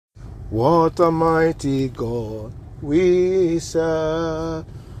What a mighty God we serve.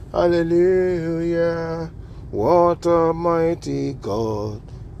 Hallelujah. What a mighty God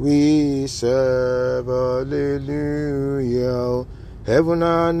we serve. Hallelujah. Heaven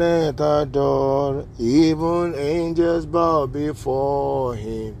and earth adore, even angels bow before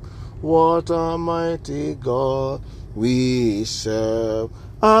him. What a mighty God we serve.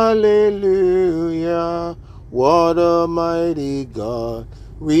 Hallelujah. What a mighty God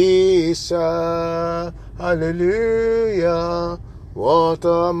we serve. Hallelujah. What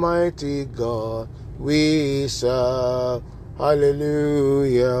a mighty God we serve.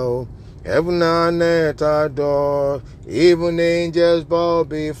 Hallelujah. Heaven and earth adore, even angels bow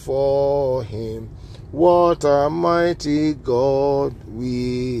before him. What a mighty God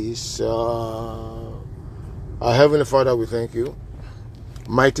we serve. Our Heavenly Father, we thank you.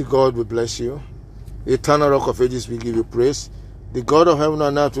 Mighty God, we bless you. Eternal Rock of Ages, we give you praise. The God of heaven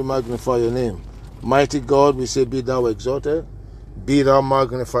and earth, we magnify your name. Mighty God, we say, be thou exalted, be thou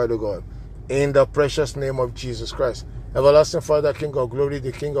magnified, O God. In the precious name of Jesus Christ. Everlasting Father, King of glory,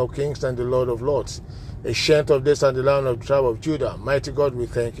 the King of kings and the Lord of lords, Ancient of days and the Lion of the tribe of Judah. Mighty God, we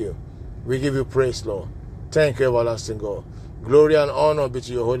thank you. We give you praise, Lord. Thank you, everlasting God. Glory and honor be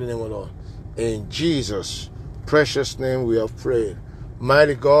to your holy name, O Lord. In Jesus' precious name we have prayed.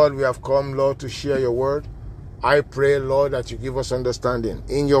 Mighty God, we have come, Lord, to share your word. I pray, Lord, that you give us understanding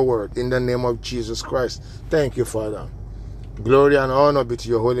in your word, in the name of Jesus Christ. Thank you, Father. Glory and honor be to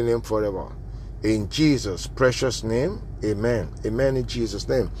your holy name forever. In Jesus' precious name, amen. Amen in Jesus'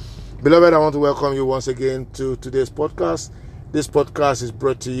 name. Beloved, I want to welcome you once again to today's podcast. This podcast is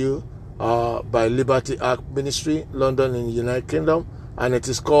brought to you by Liberty Ark Ministry, London in the United Kingdom, and it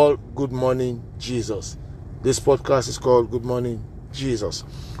is called Good Morning Jesus. This podcast is called Good Morning Jesus.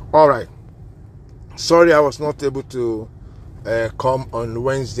 All right. Sorry I was not able to come on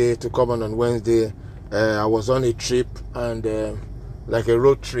Wednesday. I was on a trip and like a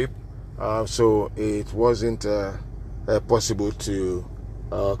road trip. So it wasn't possible to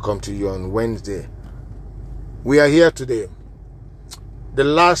come to you on Wednesday. We are here today. The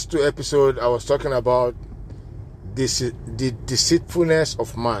last two episodes I was talking about the deceitfulness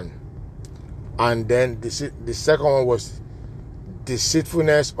of man. And then the second one was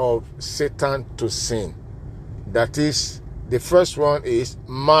deceitfulness of Satan to sin. That is, the first one is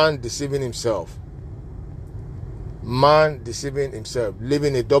man deceiving himself. Man deceiving himself,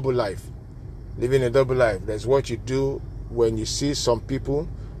 living a double life. Living a double life. That's what you do when you see some people,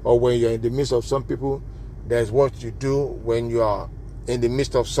 or when you're in the midst of some people. That's what you do when you are in the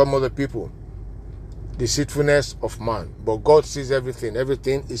midst of some other people. Deceitfulness of man. But God sees everything.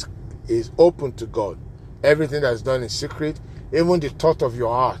 Everything is open to God. Everything that's done in secret, even the thought of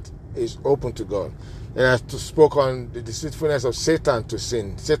your heart, is open to God. And I spoke on the deceitfulness of Satan to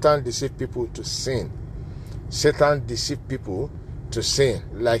sin. Satan deceived people to sin. Satan deceived people to sin,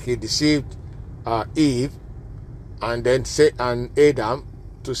 like he deceived Eve and then Adam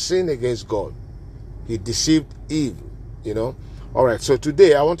to sin against God. He deceived Eve, you know. All right, so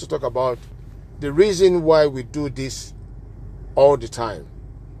today I want to talk about the reason why we do this all the time.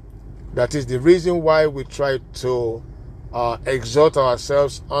 That is the reason why we try to exhort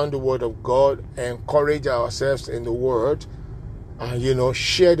ourselves on the word of God, encourage ourselves in the word, and,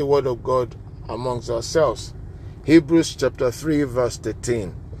 share the word of God amongst ourselves. Hebrews chapter 3 verse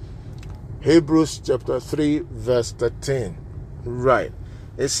 13. Hebrews chapter 3 verse 13. Right.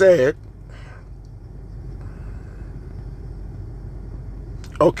 It said,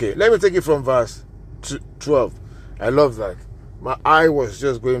 okay, let me take it from verse 12. I love that. My eye was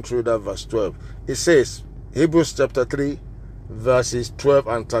just going through that verse 12. It says, Hebrews chapter 3 verses 12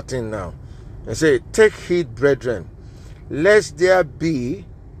 and 13 now. It says, take heed, brethren, lest there be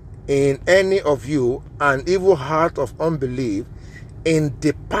in any of you an evil heart of unbelief in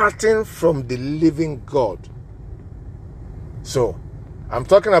departing from the living God. So, I'm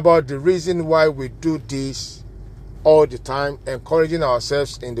talking about the reason why we do this all the time, encouraging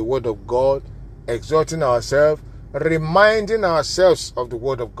ourselves in the word of God, exhorting ourselves, reminding ourselves of the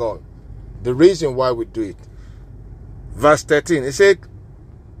word of God. The reason why we do it. Verse 13, it said,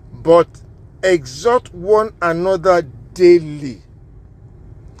 but exhort one another daily.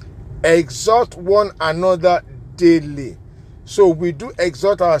 Exhort one another daily. So we do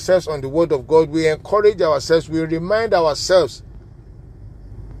exhort ourselves on the word of God. We encourage ourselves. We remind ourselves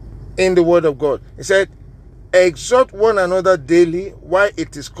in the word of God. He said, exhort one another daily while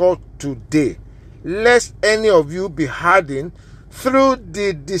it is called today, lest any of you be hardened through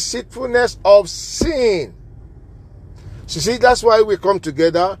the deceitfulness of sin. So see, that's why we come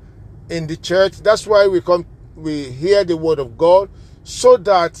together in the church. That's why we hear the word of God, so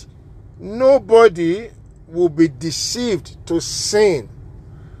that nobody will be deceived to sin,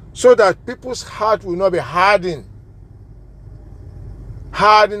 so that people's heart will not be hardened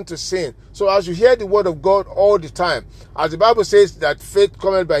to sin. So as you hear the word of God all the time, as the Bible says that faith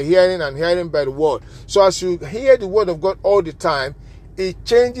cometh by hearing and hearing by the word. So as you hear the word of God all the time, it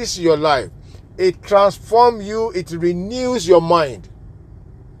changes your life. It transforms you. It renews your mind.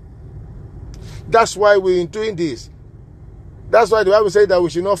 That's why we're doing this. That's why the Bible says that we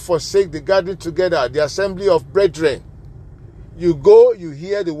should not forsake the gathering together, the assembly of brethren. You go, you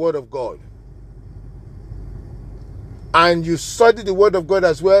hear the word of God. And you study the word of God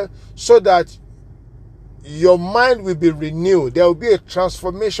as well, so that your mind will be renewed. There will be a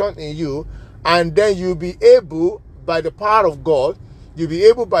transformation in you, and then you'll be able, by the power of God,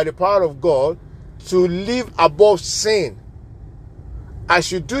 to live above sin.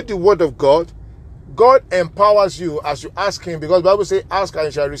 As you do the word of God, God empowers you as you ask him, because the Bible says, ask and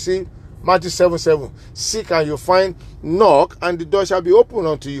you shall receive. Matthew 7:7. Seek and you find, knock and the door shall be opened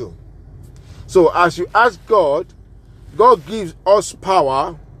unto you. So as you ask God, God gives us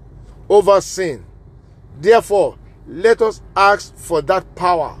power over sin. Therefore, let us ask for that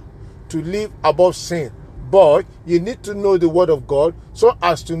power to live above sin. But you need to know the word of God so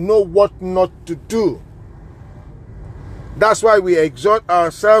as to know what not to do. That's why we exhort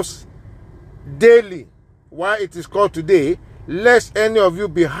ourselves daily, why it is called today, lest any of you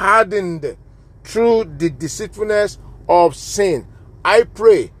be hardened through the deceitfulness of sin. I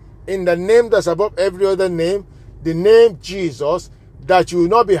pray in the name that's above every other name, the name Jesus, that you will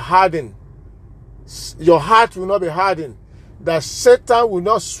not be hardened. Your heart will not be hardened. That Satan will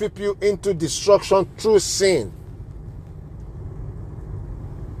not sweep you into destruction through sin.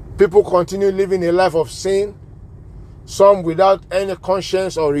 People continue living a life of sin, some without any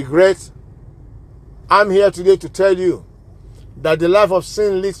conscience or regret. I'm here today to tell you that the life of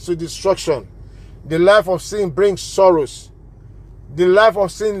sin leads to destruction. The life of sin brings sorrows. The life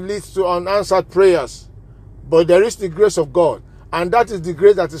of sin leads to unanswered prayers. But there is the grace of God, and that is the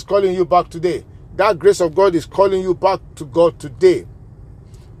grace that is calling you back today. That grace of God is calling you back to God today.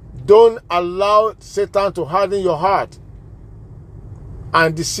 Don't allow Satan to harden your heart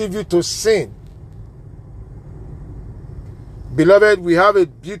and deceive you to sin. Beloved, we have a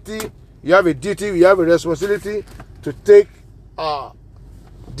duty, you have a duty, we have a responsibility to take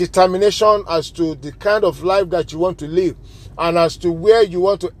determination as to the kind of life that you want to live and as to where you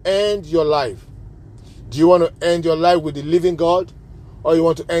want to end your life. Do you want to end your life with the living God, or you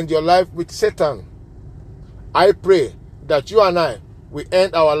want to end your life with Satan? I pray that you and I will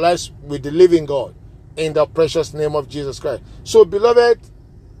end our lives with the living God in the precious name of Jesus Christ. So, beloved,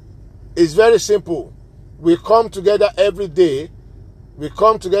 it's very simple. We come together every day. We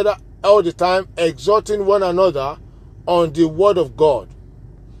come together all the time, exhorting one another on the word of God,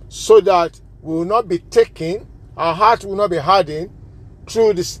 so that we will not be taken, our heart will not be hardened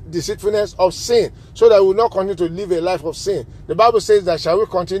through this deceitfulness of sin, so that we will not continue to live a life of sin. The Bible says that shall we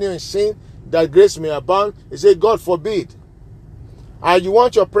continue in sin, that grace may abound? It says, God forbid. And you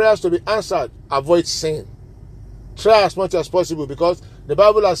want your prayers to be answered, avoid sin. Try as much as possible, because the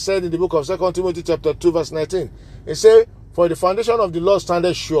Bible has said in the book of 2 Timothy chapter 2 verse 19, it says, for the foundation of the Lord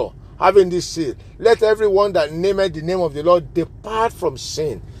standeth sure, having this seal, let everyone that nameth the name of the Lord depart from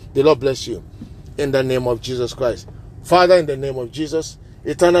sin. The Lord bless you in the name of Jesus Christ. Father, in the name of Jesus,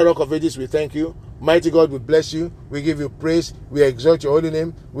 eternal rock of ages, we thank you. Mighty God, we bless you. We give you praise. We exalt your holy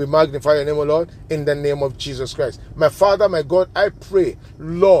name. We magnify your name, O Lord, in the name of Jesus Christ. My Father, my God, I pray,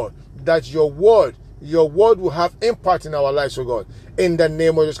 Lord, that your word will have impact in our lives, O God, in the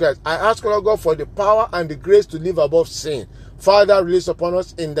name of Jesus Christ. I ask, Lord God, for the power and the grace to live above sin. Father, release upon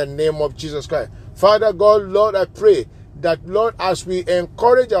us in the name of Jesus Christ. Father God, Lord, I pray that, Lord, as we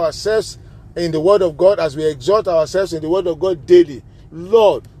encourage ourselves in the word of God, as we exhort ourselves in the word of God daily,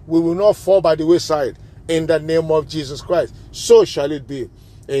 Lord, we will not fall by the wayside in the name of Jesus Christ. So shall it be.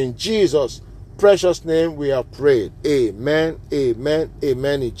 In Jesus' precious name we have prayed. Amen, amen,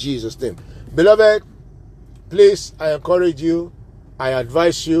 amen, in Jesus' name. Beloved, please, I encourage you, I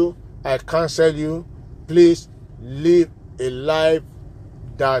advise you, I counsel you, please live a life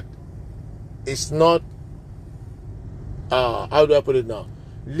that is not, how do I put it now?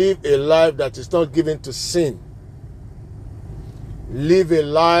 Live a life that is not given to sin. Live a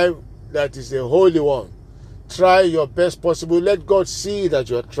life that is a holy one. Try your best possible. Let God see that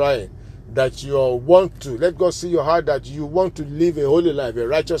you are trying, that you want to. Let God see your heart that you want to live a holy life, a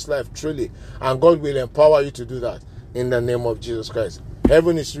righteous life, truly. And God will empower you to do that in the name of Jesus Christ.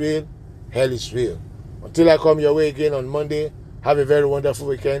 Heaven is real. Hell is real. Until I come your way again on Monday, have a very wonderful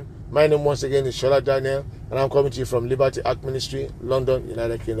weekend. My name once again is Shola Daniel. And I'm coming to you from Liberty Ark Ministry, London,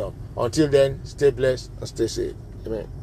 United Kingdom. Until then, stay blessed and stay safe. Amen.